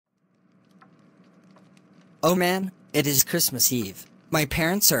Oh man, it is Christmas Eve. My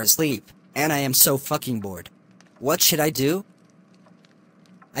parents are asleep, and I am so fucking bored. What should I do?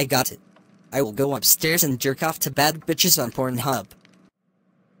 I got it. I will go upstairs and jerk off to bad bitches on Pornhub.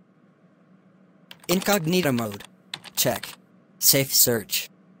 Incognito mode. Check. Safe search.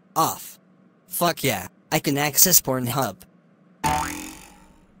 Off. Fuck yeah, I can access Pornhub.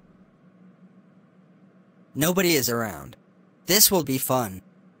 Nobody is around. This will be fun.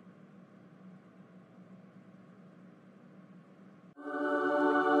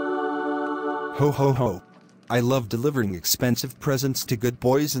 Ho ho ho. I love delivering expensive presents to good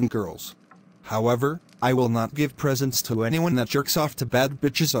boys and girls. However, I will not give presents to anyone that jerks off to bad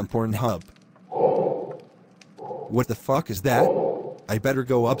bitches on Pornhub. What the fuck is that? I better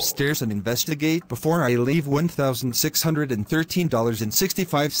go upstairs and investigate before I leave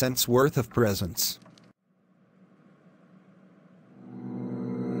 $1,613.65 worth of presents.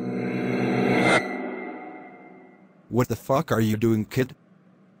 What the fuck are you doing, kid?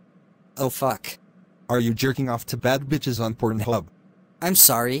 Oh fuck. Are you jerking off to bad bitches on Pornhub? I'm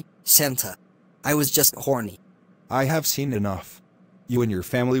sorry, Santa. I was just horny. I have seen enough. You and your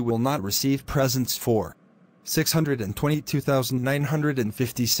family will not receive presents for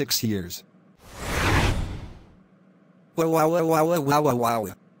 622,956 years. Wow.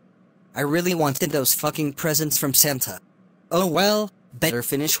 I really wanted those fucking presents from Santa. Oh well, better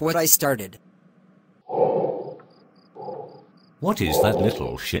finish what I started. What is that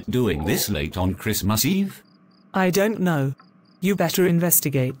little shit doing this late on Christmas Eve? I don't know. You better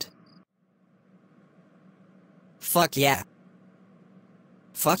investigate. Fuck yeah.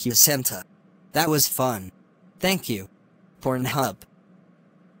 Fuck you, Santa. That was fun. Thank you. Pornhub.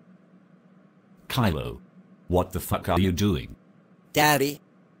 Caillou. What the fuck are you doing? Daddy.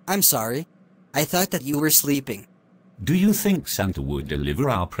 I'm sorry. I thought that you were sleeping. Do you think Santa would deliver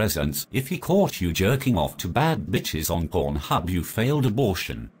our presents if he caught you jerking off to bad bitches on Pornhub, you failed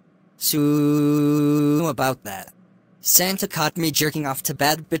abortion? So about that. Santa caught me jerking off to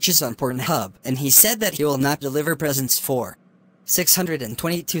bad bitches on Pornhub, and he said that he will not deliver presents for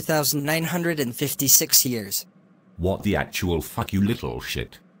 622,956 years. What the actual fuck, you little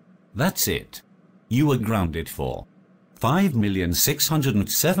shit? That's it. You were grounded for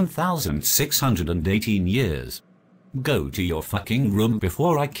 5,607,618 years. Go to your fucking room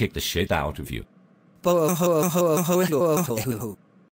before I kick the shit out of you.